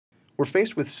We're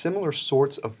faced with similar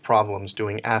sorts of problems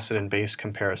doing acid and base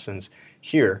comparisons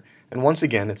here, and once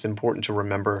again it's important to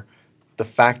remember the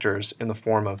factors in the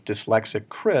form of dyslexic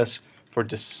Chris for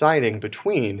deciding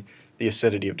between the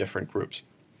acidity of different groups.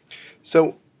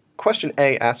 So question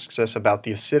A asks us about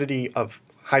the acidity of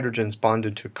hydrogens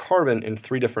bonded to carbon in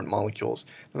 3 different molecules.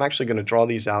 I'm actually going to draw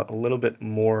these out a little bit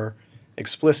more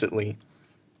explicitly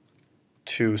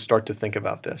to start to think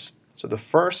about this. So the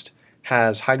first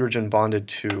has hydrogen bonded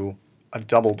to a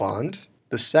double bond.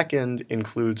 The second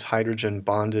includes hydrogen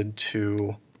bonded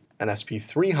to an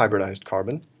sp3 hybridized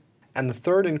carbon. And the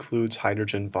third includes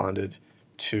hydrogen bonded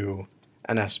to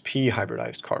an sp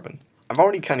hybridized carbon. I've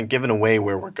already kind of given away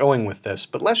where we're going with this,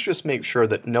 but let's just make sure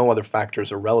that no other factors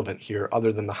are relevant here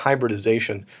other than the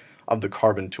hybridization of the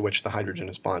carbon to which the hydrogen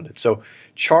is bonded. So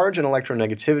charge and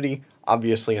electronegativity,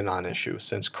 obviously a non-issue,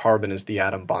 since carbon is the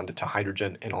atom bonded to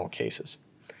hydrogen in all cases.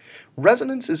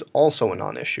 Resonance is also a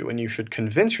non-issue, and you should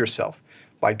convince yourself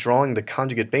by drawing the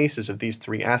conjugate bases of these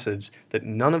 3 acids that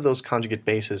none of those conjugate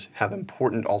bases have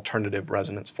important alternative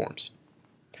resonance forms.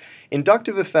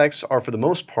 Inductive effects are for the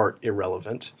most part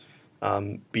irrelevant,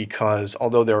 because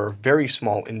although there are very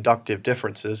small inductive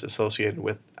differences associated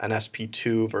with an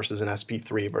sp2 versus an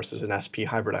sp3 versus an sp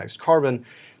hybridized carbon,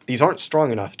 these aren't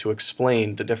strong enough to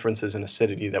explain the differences in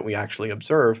acidity that we actually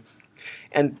observe.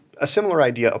 And a similar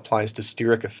idea applies to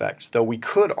steric effects, though we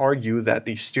could argue that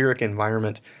the steric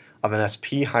environment of an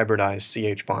sp hybridized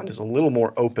CH bond is a little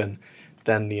more open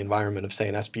than the environment of, say,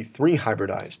 an sp3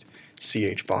 hybridized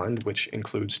CH bond, which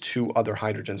includes 2 other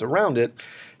hydrogens around it.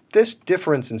 This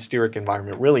difference in steric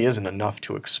environment really isn't enough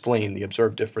to explain the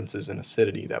observed differences in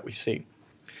acidity that we see.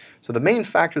 So the main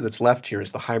factor that's left here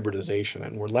is the hybridization,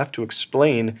 and we're left to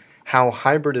explain how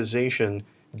hybridization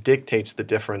dictates the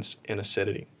difference in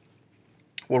acidity.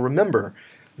 Well, remember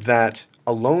that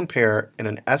a lone pair in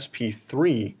an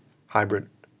sp3 hybrid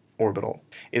orbital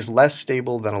is less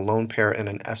stable than a lone pair in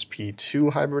an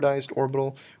sp2 hybridized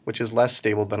orbital, which is less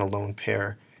stable than a lone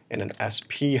pair in an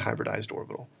sp hybridized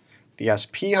orbital. The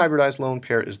sp hybridized lone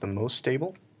pair is the most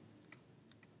stable,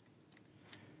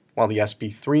 while the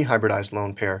sp3 hybridized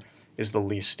lone pair is the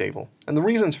least stable. And the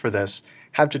reasons for this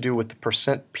have to do with the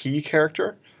 %p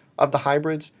character of the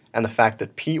hybrids and the fact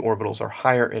that p orbitals are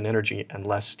higher in energy and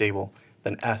less stable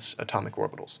than s atomic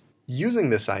orbitals. Using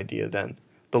this idea then,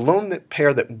 the lone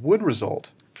pair that would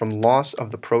result from loss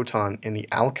of the proton in the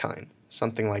alkyne,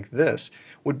 something like this,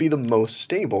 would be the most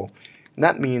stable. And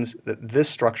that means that this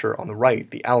structure on the right,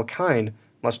 the alkyne,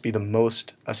 must be the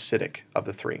most acidic of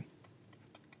the 3,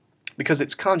 because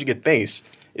its conjugate base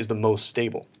is the most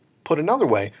stable. Put another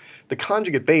way, the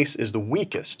conjugate base is the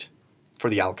weakest for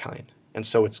the alkyne, and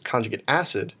so its conjugate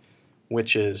acid,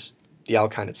 which is the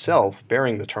alkyne itself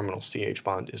bearing the terminal CH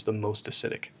bond, is the most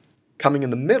acidic. Coming in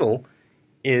the middle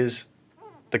is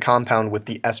the compound with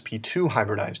the sp2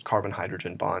 hybridized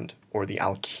carbon-hydrogen bond, or the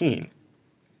alkene.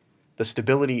 The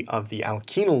stability of the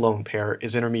alkenyl lone pair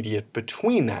is intermediate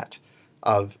between that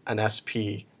of an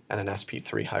sp and an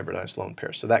sp3 hybridized lone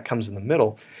pair. So that comes in the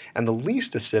middle, and the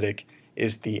least acidic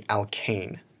is the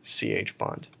alkane CH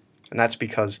bond. And that's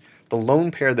because the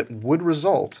lone pair that would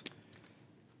result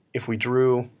if we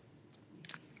drew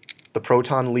the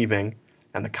proton leaving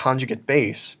and the conjugate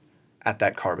base at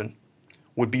that carbon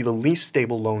would be the least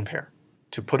stable lone pair.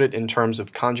 To put it in terms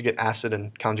of conjugate acid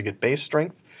and conjugate base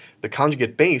strength, the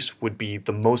conjugate base would be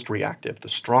the most reactive, the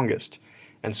strongest,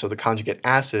 and so the conjugate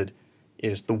acid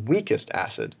is the weakest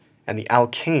acid, and the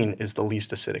alkane is the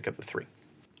least acidic of the 3.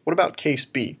 What about case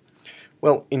B?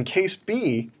 Well, in case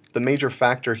B, the major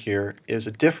factor here is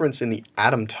a difference in the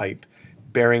atom type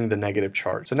bearing the negative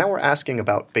charge. So now we're asking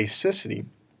about basicity,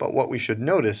 but what we should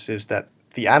notice is that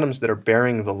the atoms that are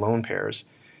bearing the lone pairs,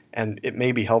 and it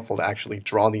may be helpful to actually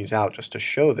draw these out just to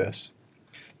show this,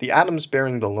 the atoms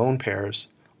bearing the lone pairs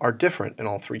are different in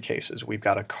all 3 cases. We've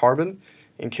got a carbon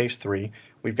in case 3,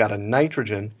 we've got a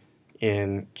nitrogen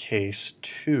in case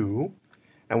 2,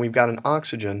 and we've got an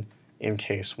oxygen in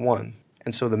case 1.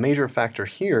 And so the major factor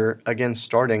here, again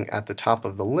starting at the top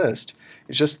of the list,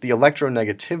 is just the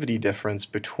electronegativity difference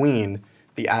between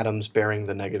the atoms bearing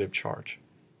the negative charge.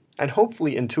 And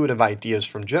hopefully intuitive ideas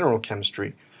from general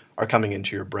chemistry are coming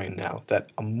into your brain now,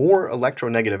 that a more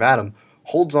electronegative atom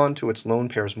holds on to its lone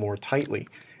pairs more tightly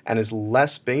and is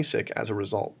less basic as a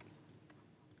result.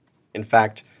 In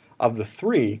fact, of the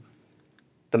 3,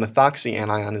 the methoxy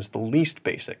anion is the least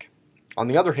basic. On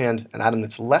the other hand, an atom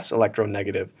that's less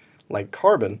electronegative, like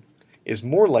carbon, is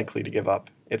more likely to give up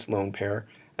its lone pair,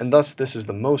 and thus this is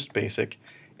the most basic,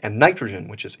 and nitrogen,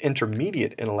 which is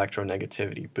intermediate in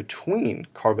electronegativity between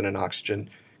carbon and oxygen,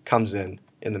 comes in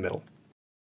the middle.